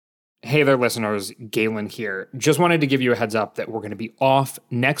Hey there, listeners. Galen here. Just wanted to give you a heads up that we're going to be off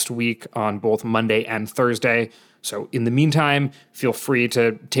next week on both Monday and Thursday. So in the meantime, feel free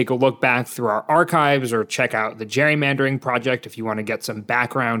to take a look back through our archives or check out the Gerrymandering Project if you want to get some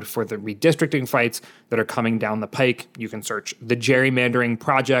background for the redistricting fights that are coming down the pike. You can search the Gerrymandering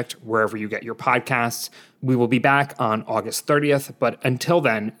Project wherever you get your podcasts. We will be back on August 30th, but until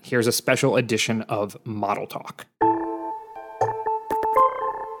then, here's a special edition of Model Talk.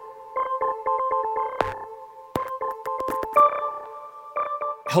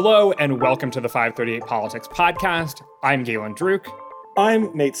 Hello and welcome to the 538 Politics Podcast. I'm Galen Druk.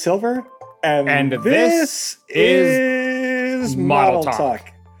 I'm Nate Silver. And this is Model Talk.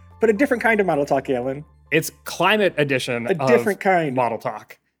 But a different kind of Model Talk, Galen. It's climate edition of different kind. Model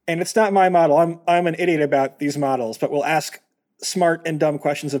Talk. And it's not my model. I'm an idiot about these models, but we'll ask smart and dumb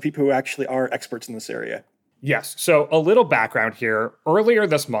questions of people who actually are experts in this area. Yes. So a little background here. Earlier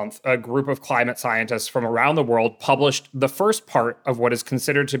this month, a group of climate scientists from around the world published the first part of what is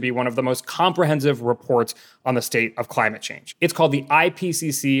considered to be one of the most comprehensive reports on the state of climate change. It's called the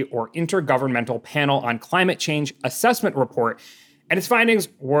IPCC, or Intergovernmental Panel on Climate Change Assessment Report, and its findings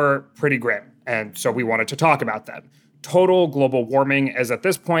were pretty grim, and so we wanted to talk about them. Total global warming is at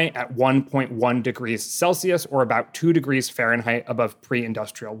this point at 1.1 degrees Celsius, or about 2 degrees Fahrenheit above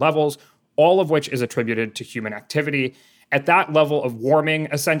pre-industrial levels, all of which is attributed to human activity. At that level of warming,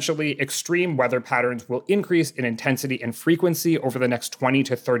 essentially, extreme weather patterns will increase in intensity and frequency over the next 20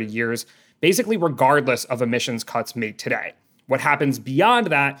 to 30 years, basically regardless of emissions cuts made today. What happens beyond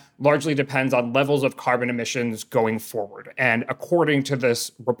that largely depends on levels of carbon emissions going forward. And according to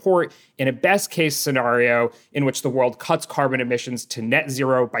this report, in a best-case scenario in which the world cuts carbon emissions to net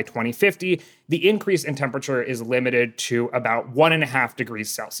zero by 2050, the increase in temperature is limited to about 1.5 degrees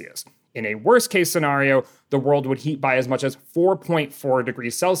Celsius. In a worst-case scenario, the world would heat by as much as 4.4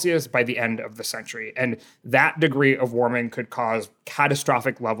 degrees Celsius by the end of the century. And that degree of warming could cause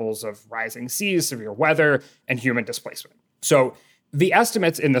catastrophic levels of rising seas, severe weather, and human displacement. So the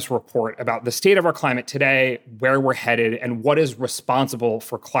estimates in this report about the state of our climate today, where we're headed, and what is responsible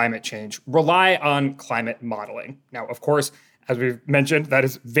for climate change rely on climate modeling. Now, of course, as we've mentioned, that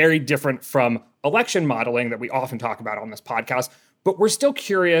is very different from election modeling that we often talk about on this podcast. But we're still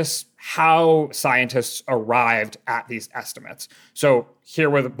curious how scientists arrived at these estimates. So here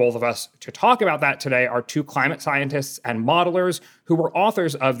with both of us to talk about that today are two climate scientists and modelers who were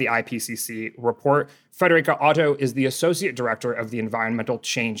authors of the IPCC report. Friederike Otto is the Associate Director of the Environmental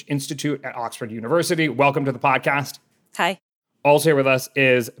Change Institute at Oxford University. Welcome to the podcast. Hi. Also here with us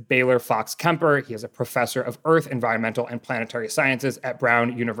is Baylor Fox Kemper. He is a professor of Earth, Environmental, and Planetary Sciences at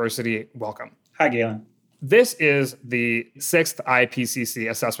Brown University. Welcome. Hi, Galen. This is the sixth IPCC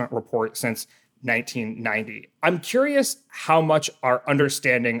assessment report since 1990. I'm curious how much our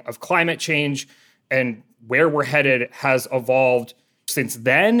understanding of climate change and where we're headed has evolved since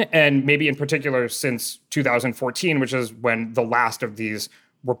then, and maybe in particular since 2014, which is when the last of these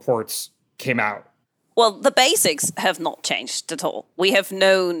reports came out. Well, the basics have not changed at all. We have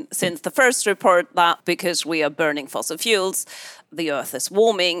known since the first report that because we are burning fossil fuels, the Earth is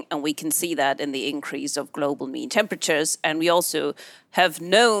warming, and we can see that in the increase of global mean temperatures. And we also have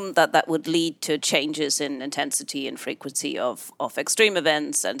known that that would lead to changes in intensity and frequency of extreme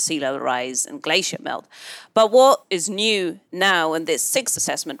events and sea level rise and glacier melt. But what is new now in this sixth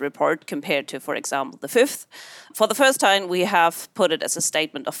assessment report compared to, for example, the fifth, for the first time, we have put it as a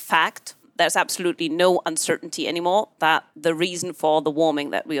statement of fact. There's absolutely no uncertainty anymore that the reason for the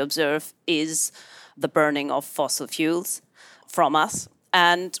warming that we observe is the burning of fossil fuels from us.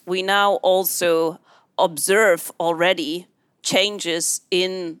 And we now also observe already changes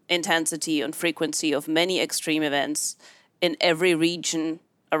in intensity and frequency of many extreme events in every region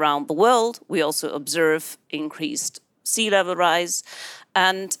around the world. We also observe increased sea level rise.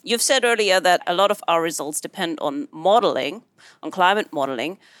 And you've said earlier that a lot of our results depend on modeling, on climate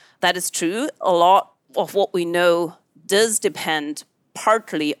modeling. That is true. A lot of what we know does depend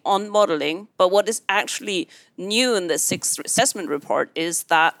partly on modeling, but what is actually new in the sixth assessment report is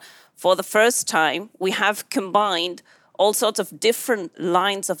that for the first time, we have combined all sorts of different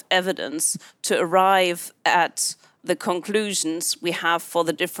lines of evidence to arrive at the conclusions we have for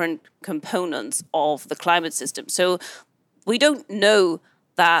the different components of the climate system. So we don't know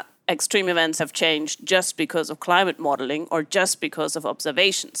that extreme events have changed just because of climate modeling or just because of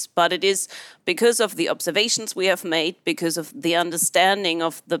observations. But it is because of the observations we have made, because of the understanding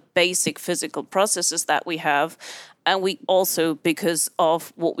of the basic physical processes that we have, and we also because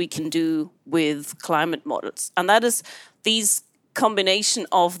of what we can do with climate models. And that is these combination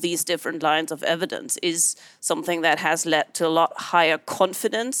of these different lines of evidence is something that has led to a lot higher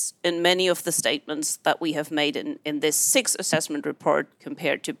confidence in many of the statements that we have made in this sixth assessment report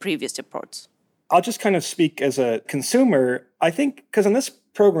compared to previous reports. I'll just kind of speak as a consumer. I think because in this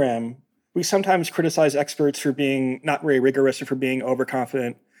program, we sometimes criticize experts for being not very rigorous or for being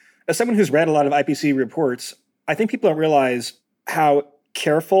overconfident. As someone who's read a lot of IPCC reports, I think people don't realize how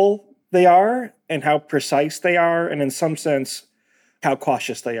careful they are and how precise they are, and in some sense, how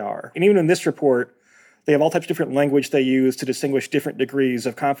cautious they are. And even in this report, they have all types of different language they use to distinguish different degrees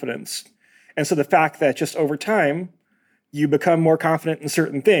of confidence. And so the fact that just over time, you become more confident in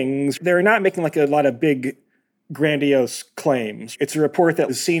certain things, they're not making like a lot of big, grandiose claims. It's a report that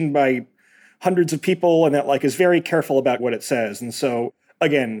is seen by hundreds of people and that like is very careful about what it says. And so,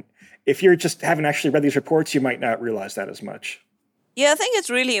 again, if you just haven't actually read these reports, you might not realize that as much. Yeah, I think it's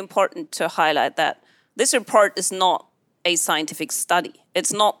really important to highlight that this report is not a scientific study.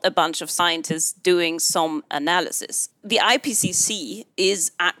 It's not a bunch of scientists doing some analysis. The IPCC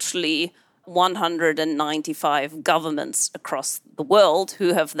is actually 195 governments across the world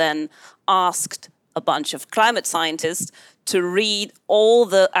who have then asked a bunch of climate scientists to read all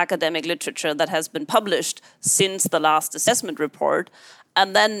the academic literature that has been published since the last assessment report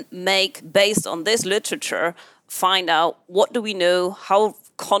and then make, based on this literature, find out what do we know, how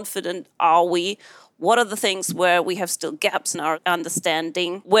confident are we, what are the things where we have still gaps in our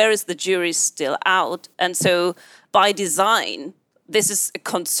understanding, where is the jury still out. And so by design, this is a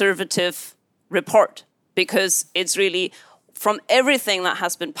conservative report because it's really from everything that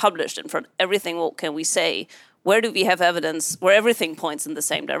has been published and from everything, what can we say, where do we have evidence where everything points in the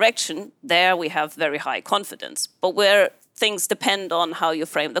same direction? There we have very high confidence. But where things depend on how you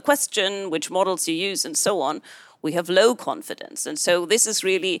frame the question, which models you use, and so on, we have low confidence. And so this is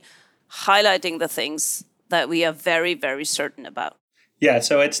really highlighting the things that we are very, very certain about. Yeah,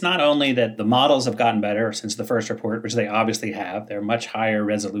 so it's not only that the models have gotten better since the first report, which they obviously have, they're much higher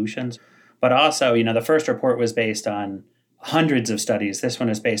resolutions, but also, the first report was based on hundreds of studies. This one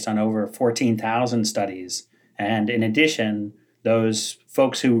is based on over 14,000 studies. And in addition, those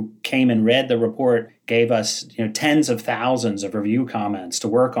folks who came and read the report gave us, tens of thousands of review comments to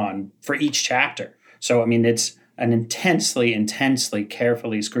work on for each chapter. So, it's an intensely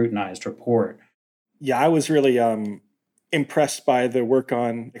carefully scrutinized report. Yeah, I was really impressed by the work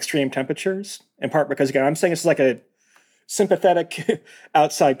on extreme temperatures, in part because, again, I'm saying this is like a sympathetic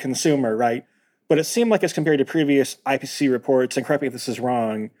outside consumer, right? But it seemed like as compared to previous IPCC reports, and correct me if this is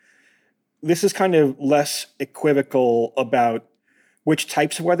wrong, this is kind of less equivocal about which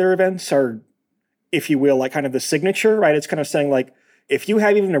types of weather events are, if you will, like kind of the signature, right? It's kind of saying like, if you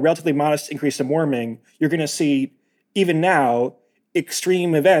have even a relatively modest increase in warming, you're going to see, even now,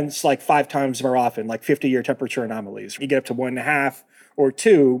 extreme events like 5 times more often, like 50-year temperature anomalies. You get up to 1.5 or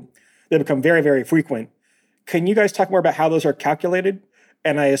 2, they become very, very frequent. Can you guys talk more about how those are calculated?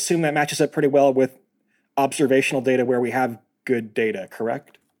 And I assume that matches up pretty well with observational data where we have good data,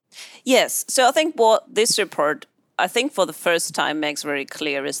 correct? Yes. So I think what this report, for the first time makes very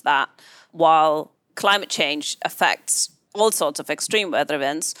clear is that while climate change affects all sorts of extreme weather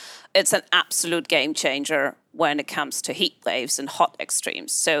events, it's an absolute game changer when it comes to heat waves and hot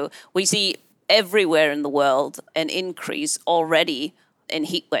extremes. So we see everywhere in the world an increase already in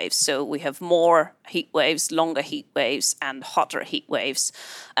heat waves. So we have more heat waves, longer heat waves, and hotter heat waves.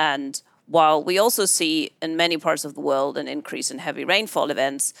 And while we also see in many parts of the world an increase in heavy rainfall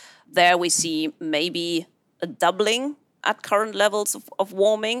events, there we see maybe a doubling at current levels of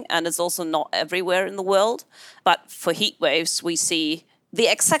warming, and it's also not everywhere in the world. But for heat waves, we see the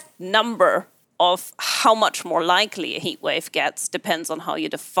exact number of how much more likely a heat wave gets depends on how you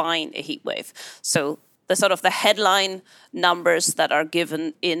define a heat wave. So the sort of the headline numbers that are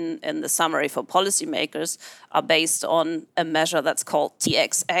given in the summary for policymakers are based on a measure that's called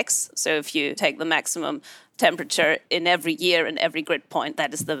TXX. So if you take the maximum temperature in every year and every grid point,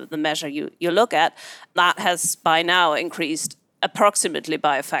 that is the measure you look at. That has by now increased approximately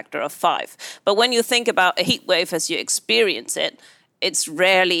by a factor of 5. But when you think about a heat wave as you experience it, it's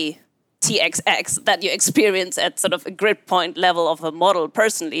rarely TXX that you experience at sort of a grid point level of a model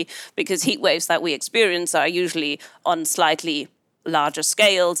personally, because heat waves that we experience are usually on slightly larger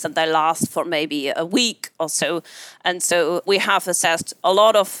scales and they last for maybe a week or so. And so we have assessed a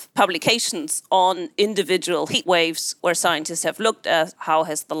lot of publications on individual heat waves where scientists have looked at how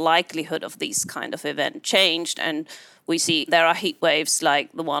has the likelihood of these kind of event changed. And we see there are heat waves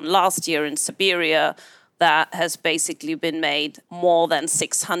like the one last year in Siberia that has basically been made more than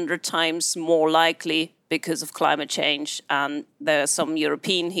 600 times more likely because of climate change. And there are some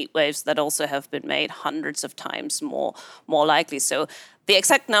European heat waves that also have been made hundreds of times more likely. So the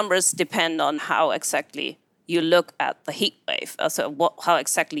exact numbers depend on how exactly you look at the heat wave, how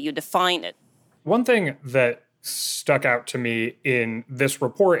exactly you define it. One thing that stuck out to me in this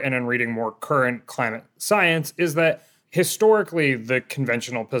report and in reading more current climate science is that historically the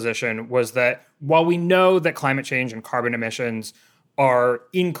conventional position was that while we know that climate change and carbon emissions are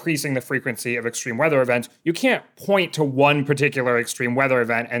increasing the frequency of extreme weather events, you can't point to one particular extreme weather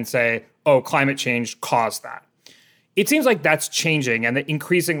event and say, oh, climate change caused that. It seems like that's changing and that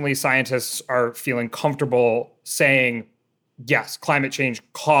increasingly scientists are feeling comfortable saying, yes, climate change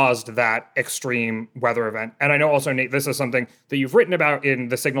caused that extreme weather event. And I know also, Nate, this is something that you've written about in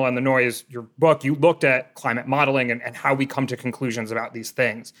The Signal and the Noise, your book. You looked at climate modeling and how we come to conclusions about these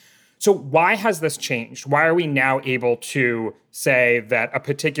things. So why has this changed? Why are we now able to say that a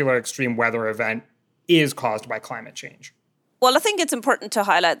particular extreme weather event is caused by climate change? Well, I think it's important to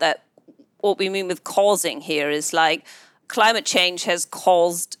highlight that what we mean with causing here is like climate change has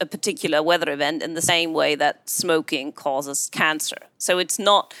caused a particular weather event in the same way that smoking causes cancer. So it's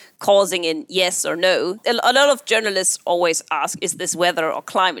not causing in yes or no. A lot of journalists always ask, is this weather or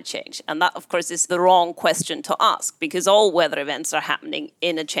climate change? And that, of course, is the wrong question to ask because all weather events are happening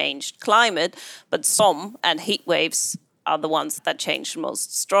in a changed climate, but some, and heat waves are the ones that change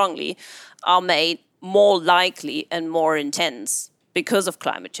most strongly, are made more likely and more intense because of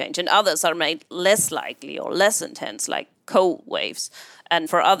climate change, and others are made less likely or less intense, like cold waves. And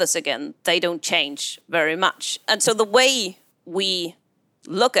for others, again, they don't change very much. And so the way we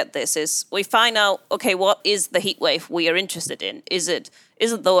look at this is we find out, okay, what is the heat wave we are interested in? Is it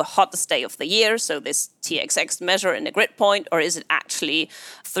the hottest day of the year, so this TXX measure in a grid point, or is it actually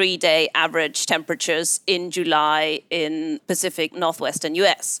 3-day average temperatures in July in Pacific Northwestern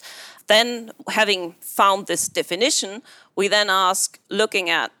US? Then, having found this definition, we then ask, looking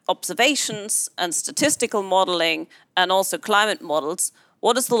at observations and statistical modeling and also climate models,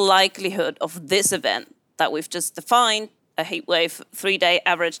 what is the likelihood of this event that we've just defined, a heat wave, 3-day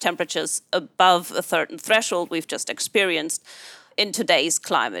average temperatures above a certain threshold we've just experienced, in today's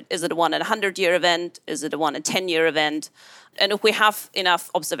climate? Is it a 1 in 100-year event? Is it a 1 in 10-year event? And if we have enough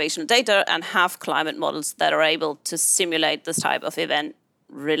observational data and have climate models that are able to simulate this type of event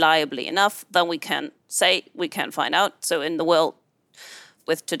reliably enough, then we can find out. So in the world,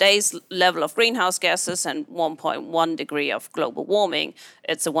 with today's level of greenhouse gases and 1.1 degree of global warming,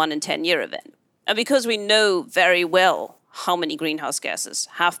 it's a 1 in 10-year event. And because we know very well how many greenhouse gases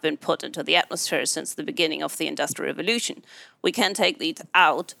have been put into the atmosphere since the beginning of the Industrial Revolution, we can take these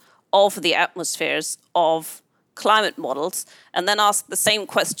out of the atmospheres of climate models and then ask the same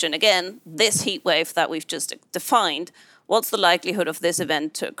question again, this heat wave that we've just defined, what's the likelihood of this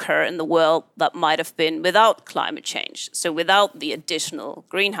event to occur in the world that might have been without climate change, so without the additional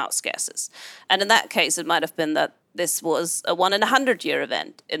greenhouse gases? And in that case, it might have been that this was a 1 in 100-year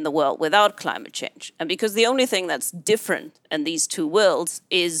event in the world without climate change. And because the only thing that's different in these two worlds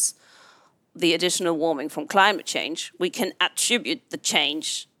is the additional warming from climate change, we can attribute the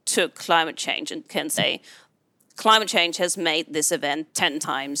change to climate change and can say climate change has made this event 10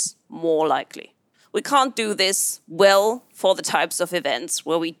 times more likely. We can't do this well for the types of events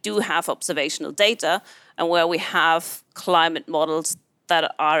where we do have observational data and where we have climate models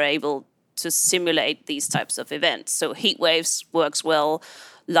that are able to simulate these types of events. So heat waves works well,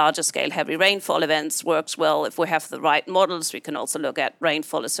 larger scale heavy rainfall events works well. If we have the right models, we can also look at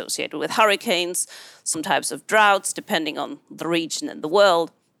rainfall associated with hurricanes, some types of droughts, depending on the region in the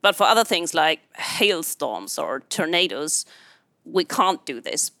world. But for other things like hailstorms or tornadoes, we can't do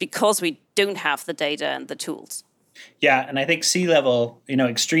this because we don't have the data and the tools. Yeah, and I think sea level,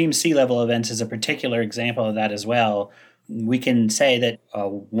 extreme sea level events is a particular example of that as well. We can say that a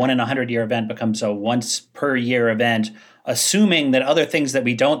 1 in 100-year event becomes a once per year event, assuming that other things that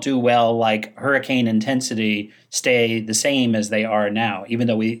we don't do well, like hurricane intensity, stay the same as they are now. Even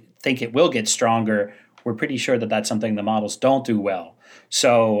though we think it will get stronger, we're pretty sure that that's something the models don't do well.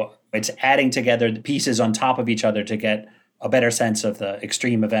 So it's adding together the pieces on top of each other to get a better sense of the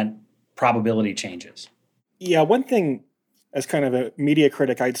extreme event probability changes. Yeah, one thing as kind of a media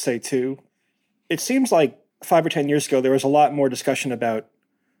critic, I'd say too, it seems like 5 or 10 years ago, there was a lot more discussion about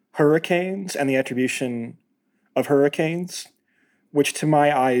hurricanes and the attribution of hurricanes, which to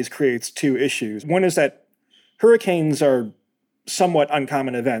my eyes creates two issues. One is that hurricanes are somewhat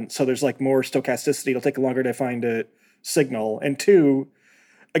uncommon events, so there's like more stochasticity. It'll take longer to find a signal. And two,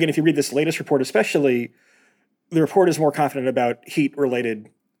 again, if you read this latest report especially, the report is more confident about heat-related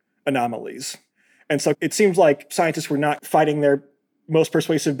anomalies. And so it seems like scientists were not fighting their most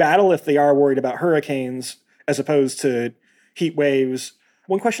persuasive battle if they are worried about hurricanes as opposed to heat waves.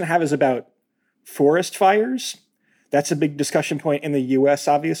 One question I have is about forest fires. That's a big discussion point in the US,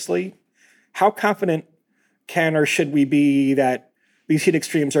 obviously. How confident can or should we be that these heat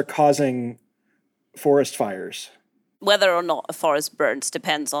extremes are causing forest fires? Whether or not a forest burns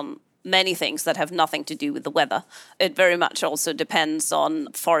depends on many things that have nothing to do with the weather. It very much also depends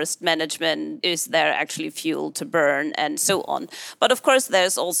on forest management. Is there actually fuel to burn and so on? But of course,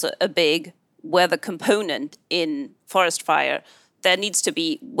 there's also a big weather component in forest fire. There needs to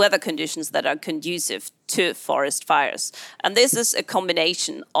be weather conditions that are conducive to forest fires. And this is a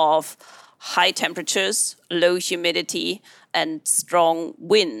combination of high temperatures, low humidity, and strong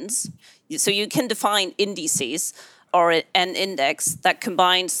winds. So you can define indices or an index that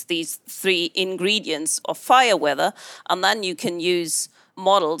combines these three ingredients of fire weather, and then you can use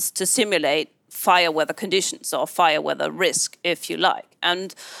models to simulate fire weather conditions or fire weather risk, if you like.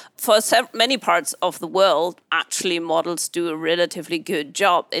 And for many parts of the world, actually models do a relatively good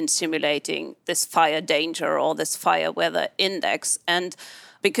job in simulating this fire danger or this fire weather index. And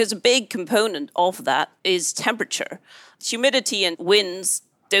because a big component of that is temperature. Humidity and winds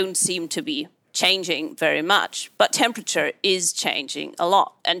don't seem to be changing very much, but temperature is changing a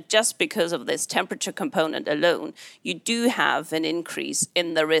lot. And just because of this temperature component alone, you do have an increase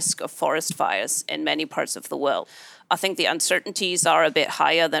in the risk of forest fires in many parts of the world. I think the uncertainties are a bit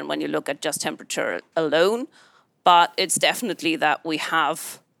higher than when you look at just temperature alone, but it's definitely that we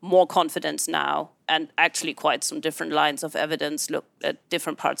have more confidence now and actually quite some different lines of evidence, looked at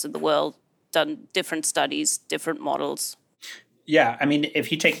different parts of the world, done different studies, different models. Yeah, I mean,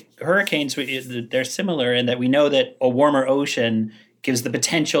 if you take hurricanes, they're similar in that we know that a warmer ocean gives the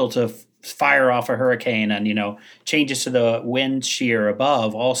potential to fire off a hurricane, and, changes to the wind shear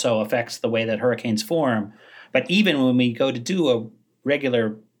above also affects the way that hurricanes form. But even when we go to do a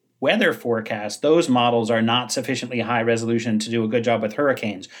regular weather forecast, those models are not sufficiently high resolution to do a good job with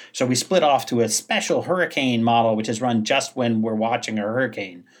hurricanes. So we split off to a special hurricane model, which is run just when we're watching a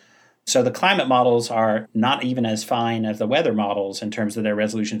hurricane. So the climate models are not even as fine as the weather models in terms of their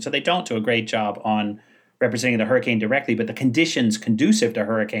resolution. So they don't do a great job on representing the hurricane directly, but the conditions conducive to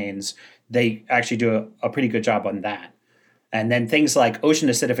hurricanes, they actually do a pretty good job on that. And then things like ocean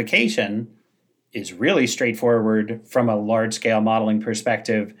acidification is really straightforward from a large-scale modeling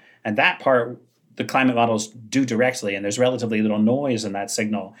perspective. And that part, the climate models do directly, and there's relatively little noise in that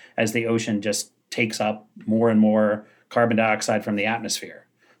signal as the ocean just takes up more and more carbon dioxide from the atmosphere.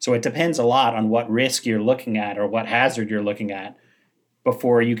 So it depends a lot on what risk you're looking at or what hazard you're looking at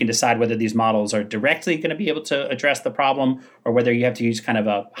before you can decide whether these models are directly going to be able to address the problem or whether you have to use kind of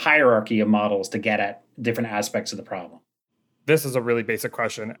a hierarchy of models to get at different aspects of the problem. This is a really basic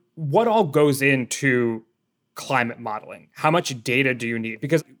question. What all goes into climate modeling? How much data do you need?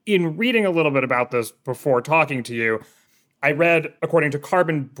 Because in reading a little bit about this before talking to you, I read, according to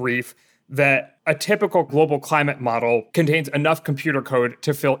Carbon Brief, that a typical global climate model contains enough computer code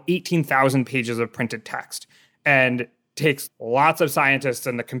to fill 18,000 pages of printed text and takes lots of scientists,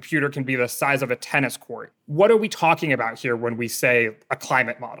 and the computer can be the size of a tennis court. What are we talking about here when we say a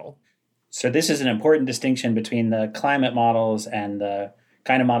climate model? So this is an important distinction between the climate models and the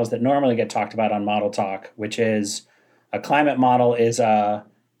kind of models that normally get talked about on Model Talk, which is a climate model is a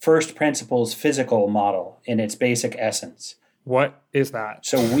first principles physical model in its basic essence. What is that?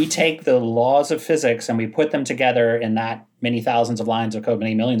 So we take the laws of physics and we put them together in that many thousands of lines of code,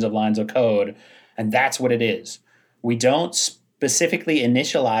 many millions of lines of code, and that's what it is. We don't specifically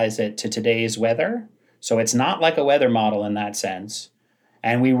initialize it to today's weather, so it's not like a weather model in that sense.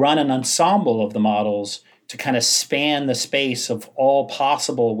 And we run an ensemble of the models to kind of span the space of all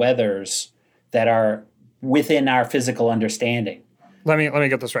possible weathers that are within our physical understanding. Let me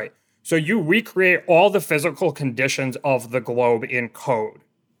get this right. So you recreate all the physical conditions of the globe in code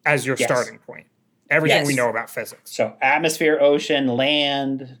as your starting point. Everything we know about physics. So atmosphere, ocean,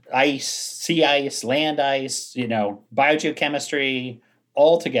 land, ice, sea ice, land ice, biogeochemistry,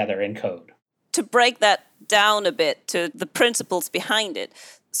 all together in code. To break that down a bit to the principles behind it.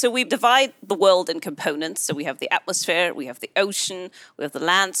 So we divide the world in components. So we have the atmosphere, we have the ocean, we have the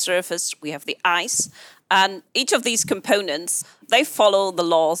land surface, we have the ice. And each of these components, they follow the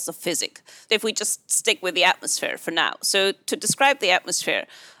laws of physics. If we just stick with the atmosphere for now. So to describe the atmosphere,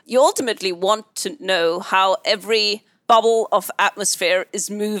 you ultimately want to know how every bubble of atmosphere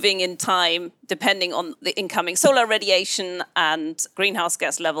is moving in time depending on the incoming solar radiation and greenhouse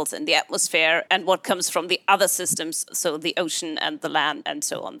gas levels in the atmosphere and what comes from the other systems, so the ocean and the land and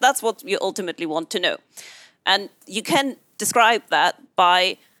so on. That's what you ultimately want to know. And you can describe that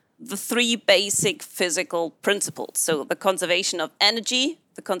by the three basic physical principles. So the conservation of energy,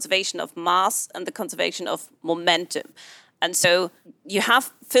 the conservation of mass, and the conservation of momentum. And so you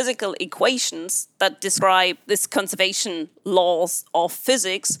have physical equations that describe this conservation laws of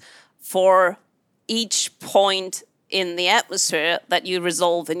physics for each point in the atmosphere that you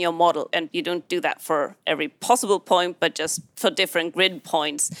resolve in your model. And you don't do that for every possible point, but just for different grid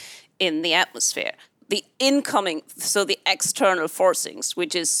points in the atmosphere. The incoming, so the external forcings,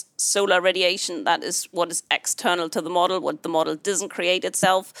 which is solar radiation, that is what is external to the model, what the model doesn't create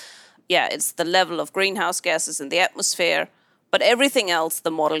itself. Yeah, it's the level of greenhouse gases in the atmosphere, but everything else the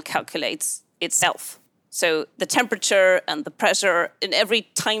model calculates itself. So the temperature and the pressure in every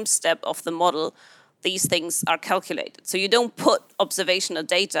time step of the model, these things are calculated. So you don't put observational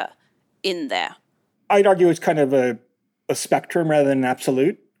data in there. I'd argue it's kind of a spectrum rather than an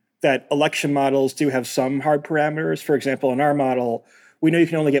absolute, that election models do have some hard parameters. For example, in our model, we know you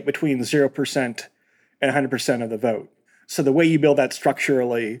can only get between 0% and 100% of the vote. So the way you build that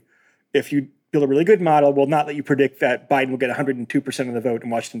structurally, if you build a really good model, will not let you predict that Biden will get 102% of the vote in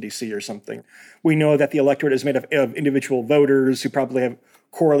Washington, D.C. or something. We know that the electorate is made of individual voters who probably have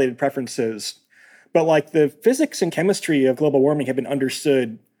correlated preferences. But like the physics and chemistry of global warming have been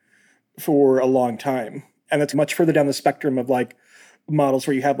understood for a long time. And that's much further down the spectrum of like models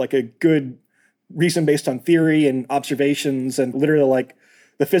where you have like a good reason based on theory and observations and literally like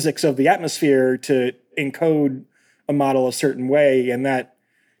the physics of the atmosphere to encode a model a certain way. And that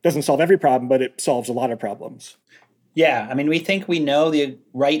doesn't solve every problem, but it solves a lot of problems. Yeah, I mean, we think we know the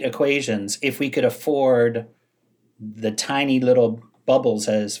right equations if we could afford the tiny little bubbles,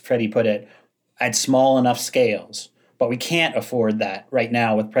 as Freddie put it, at small enough scales. But we can't afford that right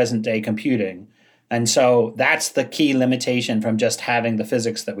now with present-day computing. And so that's the key limitation from just having the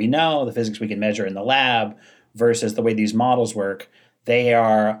physics that we know, the physics we can measure in the lab, versus the way these models work. They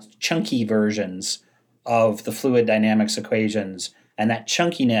are chunky versions of the fluid dynamics equations, and that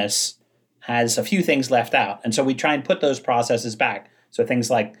chunkiness has a few things left out. And so we try and put those processes back. So things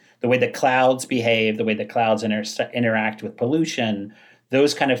like the way that clouds behave, the way that clouds interact with pollution,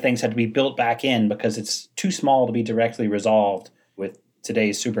 those kind of things had to be built back in because it's too small to be directly resolved with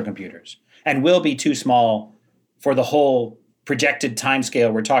today's supercomputers, and will be too small for the whole projected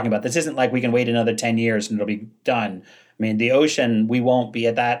timescale we're talking about. This isn't like we can wait another 10 years and it'll be done. I mean, the ocean, we won't be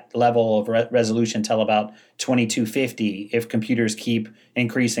at that level of resolution till about 2250 if computers keep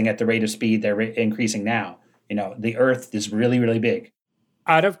increasing at the rate of speed they're increasing now. You know, the Earth is really, really big.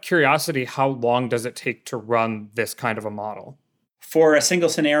 Out of curiosity, how long does it take to run this kind of a model? For a single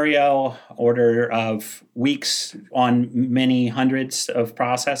scenario, order of weeks on many hundreds of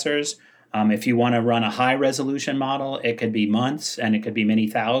processors. If you want to run a high-resolution model, it could be months, and it could be many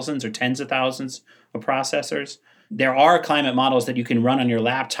thousands or tens of thousands of processors. There are climate models that you can run on your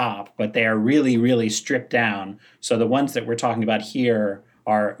laptop, but they are really, really stripped down. So the ones that we're talking about here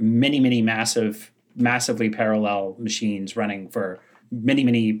are many, many massively parallel machines running for many,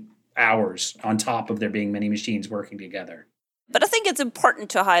 many hours on top of there being many machines working together. But I think it's important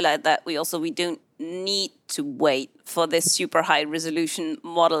to highlight that we don't need to wait for this super high resolution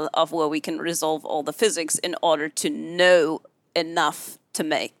model of where we can resolve all the physics in order to know enough to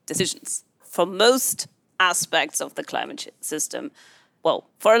make decisions. For most aspects of the climate system, well,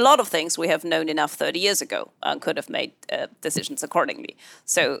 for a lot of things, we have known enough 30 years ago and could have made decisions accordingly.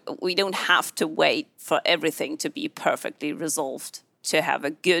 So we don't have to wait for everything to be perfectly resolved to have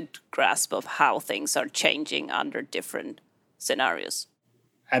a good grasp of how things are changing under different scenarios.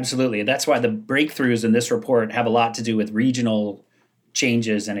 Absolutely. That's why the breakthroughs in this report have a lot to do with regional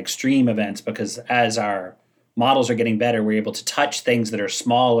changes and extreme events, because as our models are getting better, we're able to touch things that are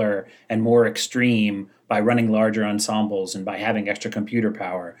smaller and more extreme by running larger ensembles and by having extra computer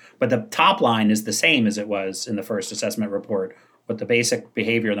power. But the top line is the same as it was in the first assessment report. What the basic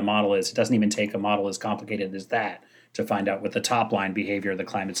behavior of the model is, it doesn't even take a model as complicated as that to find out what the top line behavior of the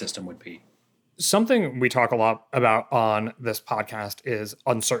climate system would be. Something we talk a lot about on this podcast is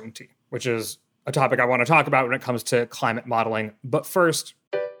uncertainty, which is a topic I want to talk about when it comes to climate modeling. But first...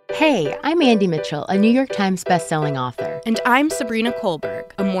 Hey, I'm Andy Mitchell, a New York Times bestselling author. And I'm Sabrina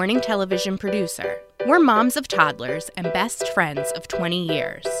Kohlberg, a morning television producer. We're moms of toddlers and best friends of 20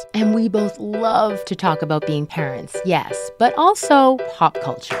 years. And we both love to talk about being parents, yes, but also pop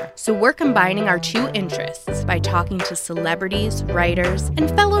culture. So we're combining our two interests by talking to celebrities, writers, and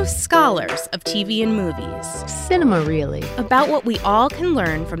fellow scholars of TV and movies. Cinema, really. About what we all can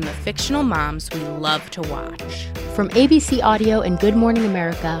learn from the fictional moms we love to watch. From ABC Audio and Good Morning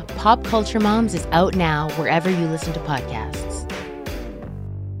America, Pop Culture Moms is out now wherever you listen to podcasts.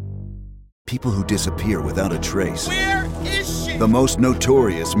 People who disappear without a trace. Where is she? The most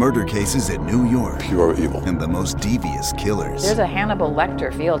notorious murder cases in New York. Pure evil. And the most devious killers. There's a Hannibal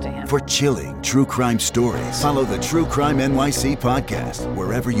Lecter feel to him. For chilling true crime stories, follow the True Crime NYC podcast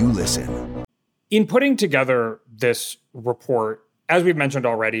wherever you listen. In putting together this report, as we've mentioned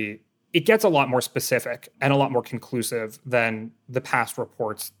already, it gets a lot more specific and a lot more conclusive than the past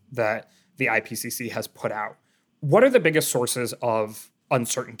reports that the IPCC has put out. What are the biggest sources of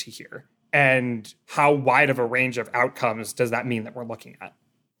uncertainty here? And how wide of a range of outcomes does that mean that we're looking at?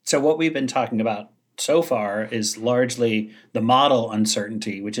 So what we've been talking about so far is largely the model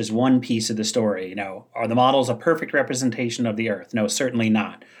uncertainty, which is one piece of the story. You know, are the models a perfect representation of the Earth? No, certainly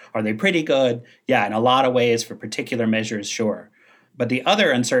not. Are they pretty good? Yeah, in a lot of ways for particular measures, sure. But the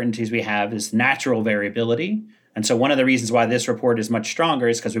other uncertainties we have is natural variability. And so one of the reasons why this report is much stronger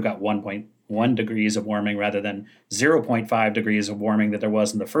is because we've got 1.1 degrees of warming rather than 0.5 degrees of warming that there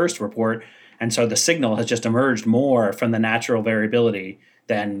was in the first report. And so the signal has just emerged more from the natural variability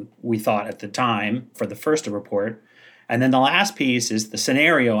than we thought at the time for the first report. And then the last piece is the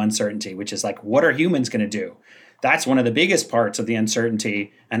scenario uncertainty, which is like, what are humans going to do? That's one of the biggest parts of the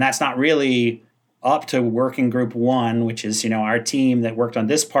uncertainty. And that's not really up to working group one, which is, our team that worked on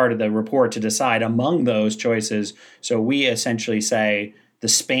this part of the report to decide among those choices. So we essentially say the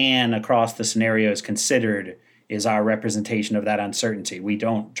span across the scenarios considered is our representation of that uncertainty. We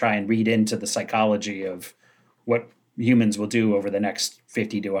don't try and read into the psychology of what humans will do over the next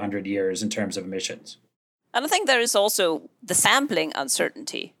 50 to 100 years in terms of emissions. And I think there is also the sampling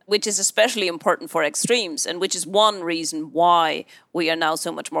uncertainty, which is especially important for extremes, and which is one reason why we are now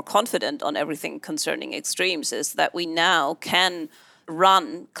so much more confident on everything concerning extremes, is that we now can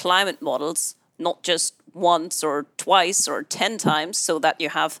run climate models not just once or twice or 10 times so that you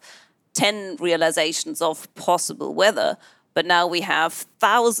have 10 realizations of possible weather, but now we have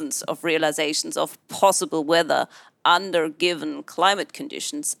thousands of realizations of possible weather under given climate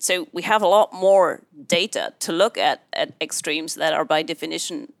conditions. So we have a lot more data to look at extremes that are by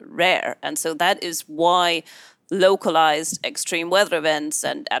definition rare. And so that is why localized extreme weather events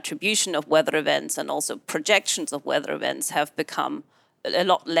and attribution of weather events and also projections of weather events have become a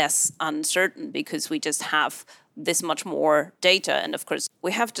lot less uncertain, because we just have this much more data. And of course,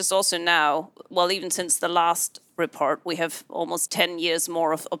 we have just also now, well, even since the last report, we have almost 10 years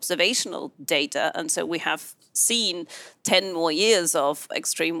more of observational data. And so we have seen 10 more years of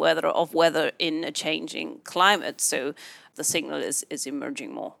extreme weather, of weather in a changing climate. So the signal is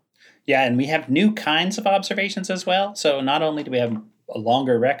emerging more. Yeah, and we have new kinds of observations as well. So not only do we have a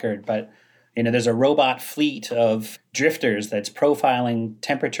longer record, but there's a robot fleet of drifters that's profiling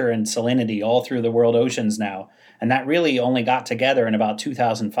temperature and salinity all through the world oceans now. And that really only got together in about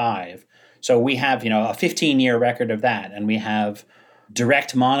 2005. So we have, a 15-year record of that. And we have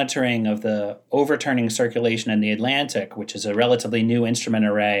direct monitoring of the overturning circulation in the Atlantic, which is a relatively new instrument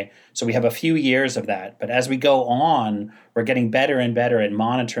array. So we have a few years of that. But as we go on, we're getting better and better at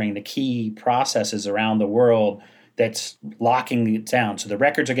monitoring the key processes around the world that's locking it down. So the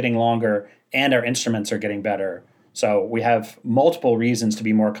records are getting longer and our instruments are getting better. So we have multiple reasons to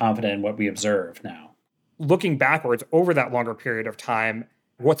be more confident in what we observe now. Looking backwards over that longer period of time,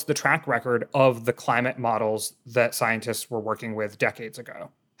 what's the track record of the climate models that scientists were working with decades ago?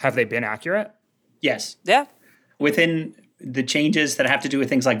 Have they been accurate? Yes. Yeah. Within the changes that have to do with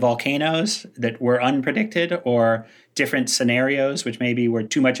things like volcanoes that were unpredicted, or different scenarios, which maybe were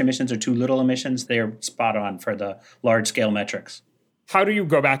too much emissions or too little emissions, they're spot on for the large-scale metrics. How do you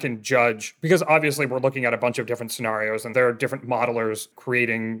go back and judge? Because obviously we're looking at a bunch of different scenarios and there are different modelers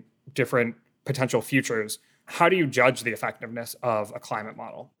creating different potential futures. How do you judge the effectiveness of a climate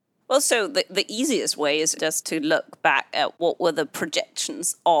model? Well, so the easiest way is just to look back at what were the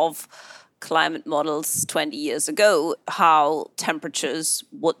projections of climate models 20 years ago, how temperatures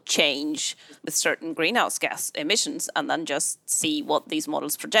would change with certain greenhouse gas emissions, and then just see what these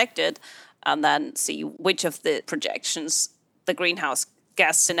models projected, and then see which of the projections, the greenhouse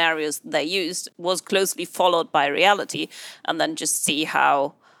gas scenarios they used, was closely followed by reality, and then just see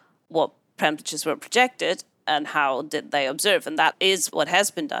what temperatures were projected and how did they observe. And that is what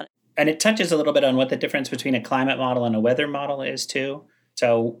has been done. And it touches a little bit on what the difference between a climate model and a weather model is too.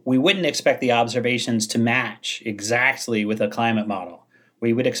 So we wouldn't expect the observations to match exactly with a climate model.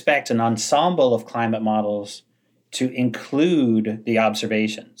 We would expect an ensemble of climate models to include the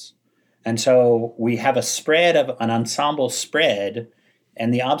observations. And so we have an ensemble spread,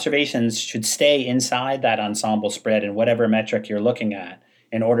 and the observations should stay inside that ensemble spread in whatever metric you're looking at,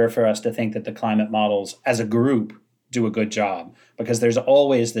 in order for us to think that the climate models as a group do a good job, because there's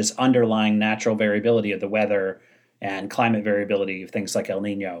always this underlying natural variability of the weather and climate variability of things like El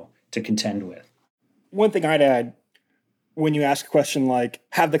Nino to contend with. One thing I'd add, when you ask a question like,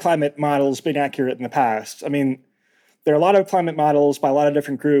 have the climate models been accurate in the past? I mean, there are a lot of climate models by a lot of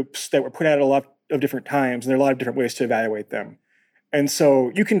different groups that were put out at a lot of different times, and there are a lot of different ways to evaluate them. And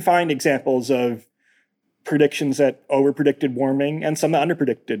so you can find examples of predictions that over-predicted warming and some that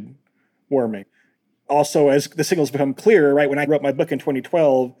under-predicted warming. Also, as the signals become clearer, right, when I wrote my book in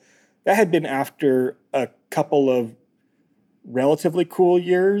 2012, that had been after a couple of relatively cool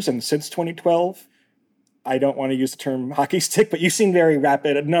years, and since 2012, I don't want to use the term hockey stick, but you've seen very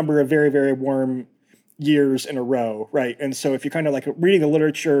rapid, a number of very, very warm years in a row, right? And so if you're kind of like reading the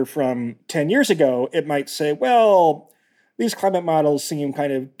literature from 10 years ago, it might say, well, these climate models seem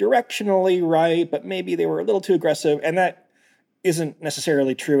kind of directionally right, but maybe they were a little too aggressive. And that isn't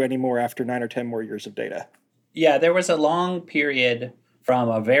necessarily true anymore after 9 or 10 more years of data. Yeah, there was a long period from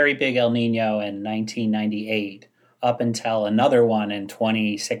a very big El Nino in 1998 up until another one in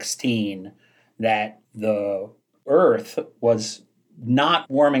 2016 that the Earth was not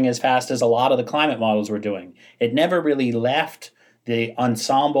warming as fast as a lot of the climate models were doing. It never really left the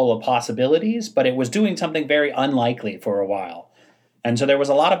ensemble of possibilities, but it was doing something very unlikely for a while. And so there was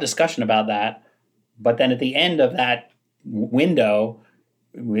a lot of discussion about that. But then at the end of that window,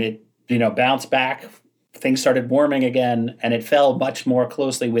 it bounced back, things started warming again, and it fell much more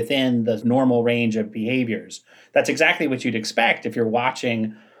closely within the normal range of behaviors. That's exactly what you'd expect if you're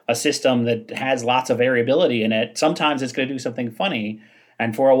watching a system that has lots of variability in it. Sometimes it's going to do something funny.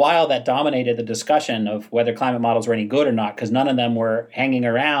 And for a while, that dominated the discussion of whether climate models were any good or not, because none of them were hanging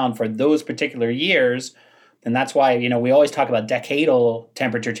around for those particular years. And that's why, we always talk about decadal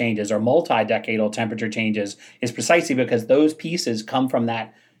temperature changes or multi-decadal temperature changes, is precisely because those pieces come from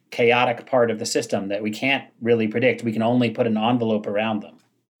that chaotic part of the system that we can't really predict. We can only put an envelope around them.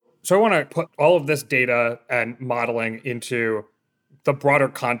 So I want to put all of this data and modeling into the broader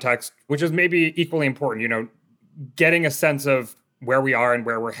context, which is maybe equally important. Getting a sense of where we are and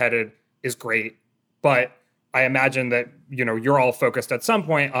where we're headed is great. But I imagine that, you're all focused at some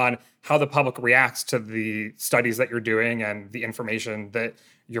point on how the public reacts to the studies that you're doing and the information that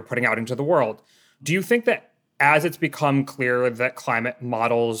you're putting out into the world. Do you think that as it's become clear that climate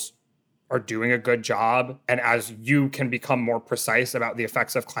models are doing a good job, and as you can become more precise about the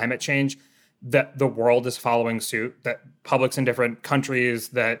effects of climate change, that the world is following suit, that publics in different countries,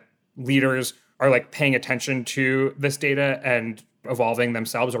 that leaders are like paying attention to this data and evolving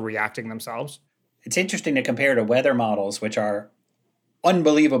themselves or reacting themselves? It's interesting to compare to weather models, which are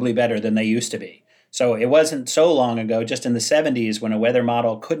unbelievably better than they used to be. So it wasn't so long ago, just in the 70s, when a weather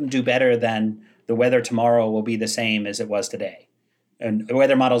model couldn't do better than the weather tomorrow will be the same as it was today. And the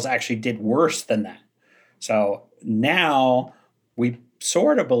weather models actually did worse than that. So now we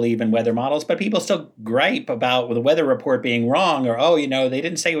sort of believe in weather models, but people still gripe about the weather report being wrong, or, they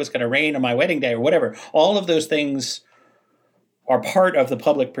didn't say it was going to rain on my wedding day, or whatever. All of those things are part of the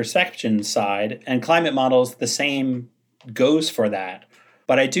public perception side, and climate models, the same goes for that.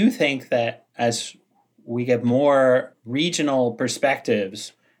 But I do think that as we get more regional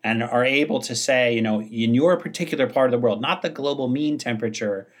perspectives and are able to say, in your particular part of the world, not the global mean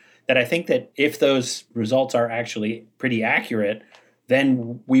temperature, that I think that if those results are actually pretty accurate,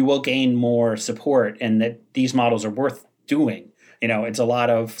 then we will gain more support, and that these models are worth doing. It's a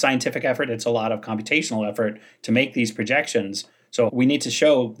lot of scientific effort. It's a lot of computational effort to make these projections. So we need to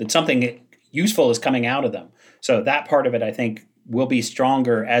show that something useful is coming out of them. So that part of it, I think, will be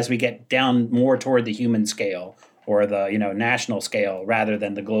stronger as we get down more toward the human scale or the, national scale rather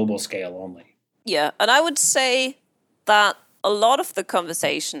than the global scale only. Yeah, and I would say that a lot of the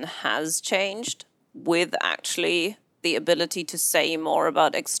conversation has changed with actually the ability to say more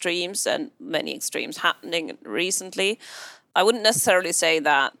about extremes, and many extremes happening recently. I wouldn't necessarily say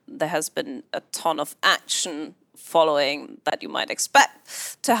that there has been a ton of action following that you might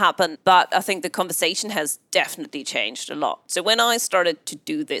expect to happen, but I think the conversation has definitely changed a lot. So when I started to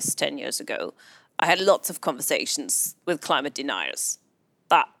do this 10 years ago, I had lots of conversations with climate deniers.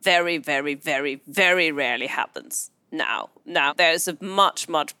 That very, very, very, very rarely happens now. Now, there's a much,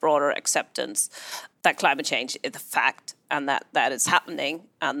 much broader acceptance that climate change is a fact, and that is happening,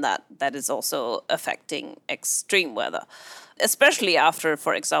 and that is also affecting extreme weather. Especially after,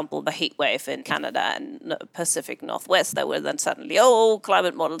 for example, the heat wave in Canada and Pacific Northwest, that were then suddenly,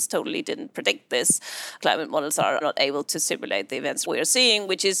 climate models totally didn't predict this. Climate models are not able to simulate the events we're seeing,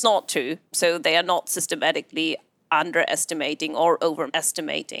 which is not true. So they are not systematically underestimating or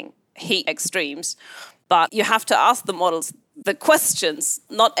overestimating heat extremes. But you have to ask the models the questions.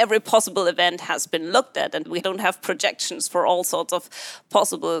 Not every possible event has been looked at, and we don't have projections for all sorts of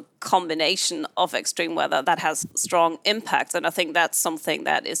possible combination of extreme weather that has strong impacts. And I think that's something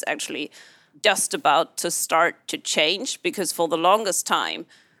that is actually just about to start to change, because for the longest time,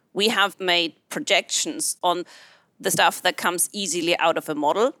 we have made projections on the stuff that comes easily out of a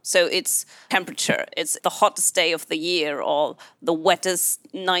model. So it's temperature, it's the hottest day of the year, or the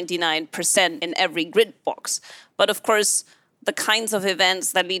wettest 99% in every grid box. But of course, the kinds of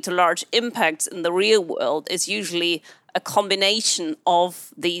events that lead to large impacts in the real world is usually a combination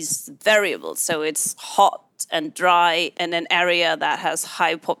of these variables. So it's hot and dry in an area that has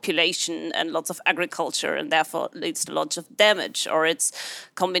high population and lots of agriculture, and therefore leads to lots of damage. Or it's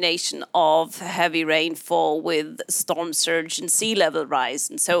a combination of heavy rainfall with storm surge and sea level rise.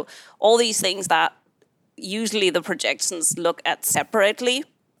 And so all these things that usually the projections look at separately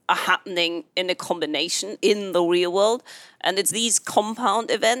are happening in a combination in the real world. And it's these compound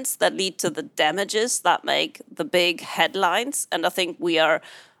events that lead to the damages that make the big headlines. And I think we are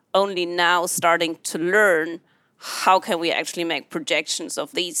only now starting to learn how can we actually make projections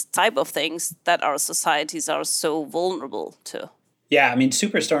of these type of things that our societies are so vulnerable to. Yeah, I mean,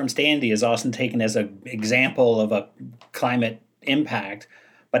 Superstorm Sandy is often taken as an example of a climate impact,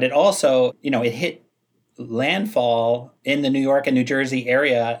 but it also, it hit landfall in the New York and New Jersey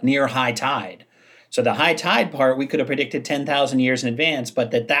area near high tide. So the high tide part, we could have predicted 10,000 years in advance,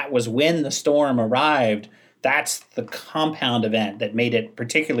 but that was when the storm arrived. That's the compound event that made it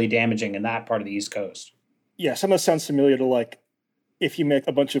particularly damaging in that part of the East Coast. Yeah, some of that sounds familiar to like if you make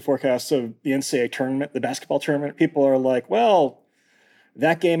a bunch of forecasts of the NCAA tournament, the basketball tournament, people are like, well,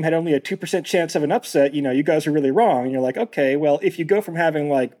 that game had only a 2% chance of an upset. You guys are really wrong. And you're like, okay, well, if you go from having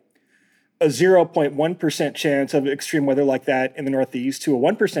like a 0.1% chance of extreme weather like that in the Northeast to a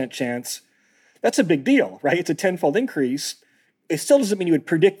 1% chance, that's a big deal, right? It's a tenfold increase. It still doesn't mean you would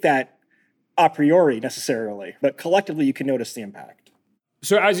predict that a priori necessarily, but collectively you can notice the impact.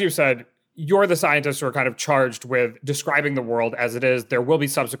 So as you said, you're the scientists who are kind of charged with describing the world as it is. There will be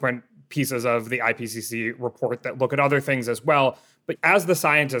subsequent pieces of the IPCC report that look at other things as well. But as the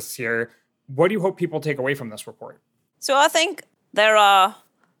scientists here, what do you hope people take away from this report? So I think there are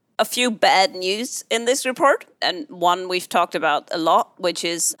a few bad news in this report, and one we've talked about a lot, which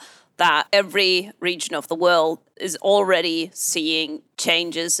is that every region of the world is already seeing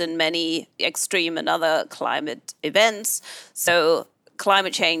changes in many extreme and other climate events. So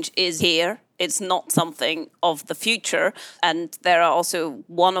climate change is here. It's not something of the future. And there are also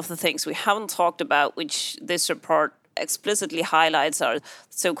one of the things we haven't talked about, which this report explicitly highlights, are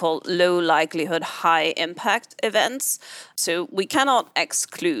so-called low likelihood, high impact events. So we cannot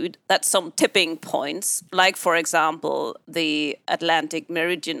exclude that some tipping points, like, for example, the Atlantic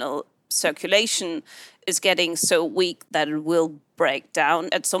meridional circulation is getting so weak that it will break down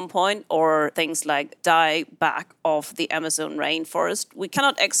at some point, or things like die back of the Amazon rainforest. We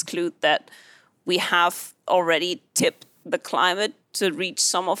cannot exclude that we have already tipped the climate to reach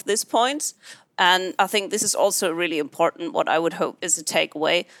some of these points. And I think this is also really important. What I would hope is a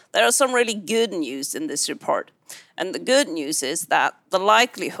takeaway. There are some really good news in this report. And the good news is that the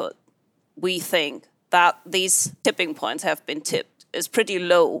likelihood, we think, that these tipping points have been tipped is pretty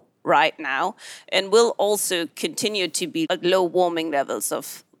low right now, and will also continue to be at low warming levels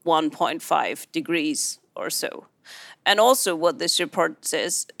of 1.5 degrees or so. And also what this report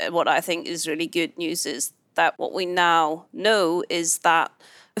says, what I think is really good news, is that what we now know is that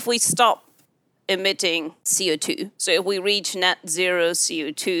if we stop emitting CO2, so if we reach net zero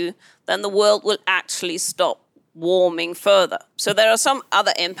CO2, then the world will actually stop warming further. So there are some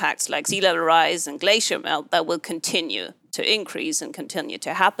other impacts like sea level rise and glacier melt that will continue to increase and continue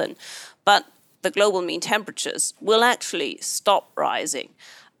to happen. But the global mean temperatures will actually stop rising,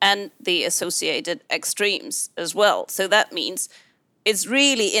 and the associated extremes as well. So that means it's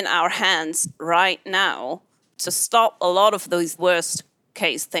really in our hands right now to stop a lot of those worst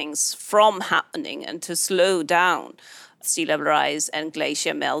case things from happening and to slow down sea level rise and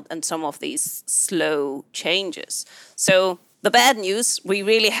glacier melt and some of these slow changes. So the bad news, we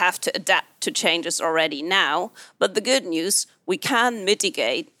really have to adapt to changes already now. But the good news, we can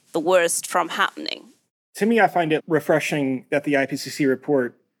mitigate the worst from happening. To me, I find it refreshing that the IPCC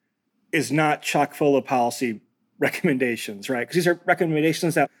report is not chock full of policy recommendations, right? Because these are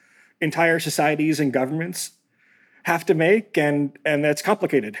recommendations that entire societies and governments have to make, and that's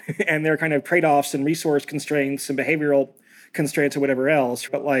complicated. And there are kind of trade-offs and resource constraints and behavioral constraints or whatever else.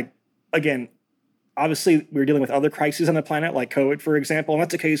 But like, again, obviously we're dealing with other crises on the planet, like COVID, for example. And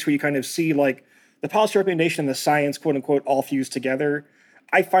that's a case where you kind of see like the policy recommendation and the science, quote unquote, all fused together.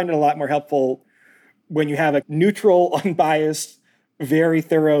 I find it a lot more helpful when you have a neutral, unbiased, very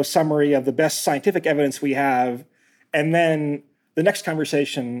thorough summary of the best scientific evidence we have. And then the next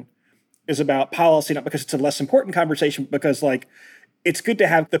conversation is about policy, not because it's a less important conversation, but because like it's good to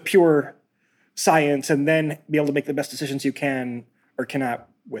have the pure science and then be able to make the best decisions you can or cannot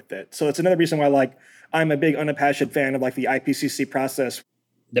with it. So it's another reason why I'm a big unabashed fan of the IPCC process.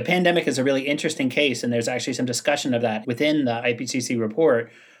 The pandemic is a really interesting case, and there's actually some discussion of that within the IPCC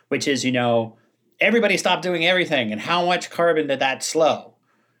report, which is, everybody stopped doing everything, and how much carbon did that slow?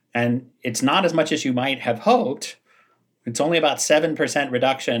 And it's not as much as you might have hoped. It's only about 7%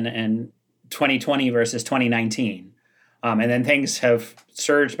 reduction in 2020 versus 2019. And then things have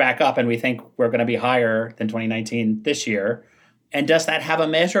surged back up, and we think we're going to be higher than 2019 this year. And does that have a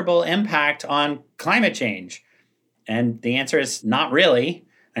measurable impact on climate change? And the answer is not really.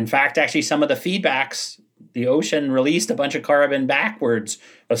 In fact, actually, some of the feedbacks, the ocean released a bunch of carbon backwards.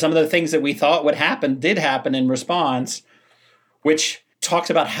 But some of the things that we thought would happen did happen in response, which talks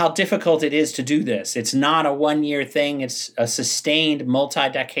about how difficult it is to do this. It's not a one-year thing. It's a sustained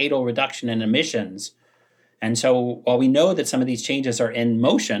multi-decadal reduction in emissions. And so while we know that some of these changes are in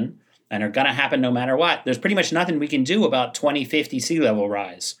motion and are going to happen no matter what, there's pretty much nothing we can do about 2050 sea level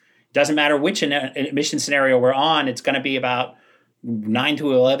rise. It doesn't matter which emission scenario we're on, it's going to be about 9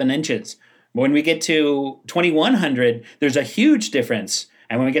 to 11 inches. When we get to 2100, there's a huge difference.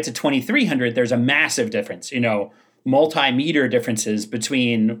 And when we get to 2300, there's a massive difference, multi-meter differences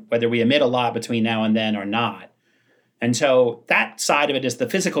between whether we emit a lot between now and then or not. And so that side of it is the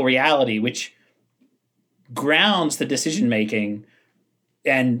physical reality, which grounds the decision-making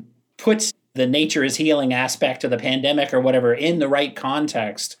and puts the nature is healing aspect of the pandemic or whatever in the right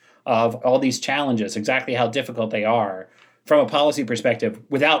context of all these challenges, exactly how difficult they are from a policy perspective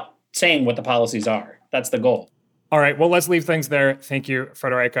without saying what the policies are. That's the goal. All right, well, let's leave things there. Thank you,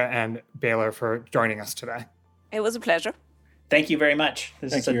 Friederike and Baylor, for joining us today. It was a pleasure. Thank you very much.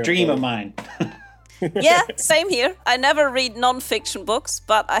 This is a dream of mine. Yeah, same here. I never read non-fiction books,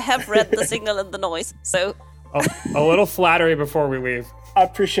 but I have read The Signal and the Noise, so... a little flattery before we leave. I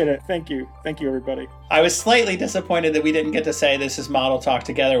appreciate it. Thank you. Thank you, everybody. I was slightly disappointed that we didn't get to say this is Model Talk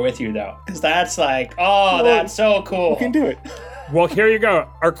together with you, though, because that's that's so cool. We can do it. Well, here you go.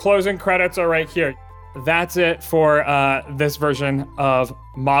 Our closing credits are right here. That's it for this version of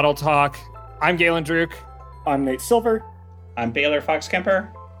Model Talk. I'm Galen Druk. I'm Nate Silver. I'm Baylor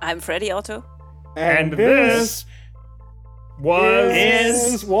Fox-Kemper. I'm Freddie Otto. And this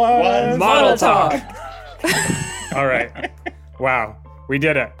was Model Talk. All right. Wow. We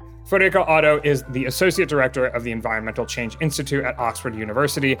did it. Friederike Otto is the Associate Director of the Environmental Change Institute at Oxford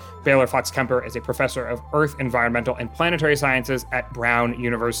University. Baylor Fox-Kemper is a professor of Earth, Environmental, and Planetary Sciences at Brown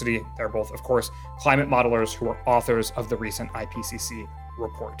University. They're both, of course, climate modelers who are authors of the recent IPCC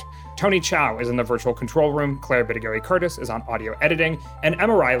report. Tony Chow is in the virtual control room, Claire Bidigari-Curtis is on audio editing, and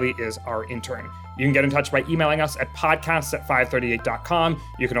Emma Riley is our intern. You can get in touch by emailing us at podcasts@538.com.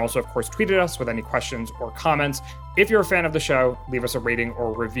 You can also, of course, tweet at us with any questions or comments. If you're a fan of the show, leave us a rating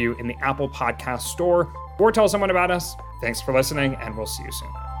or review in the Apple Podcast Store or tell someone about us. Thanks for listening, and we'll see you soon.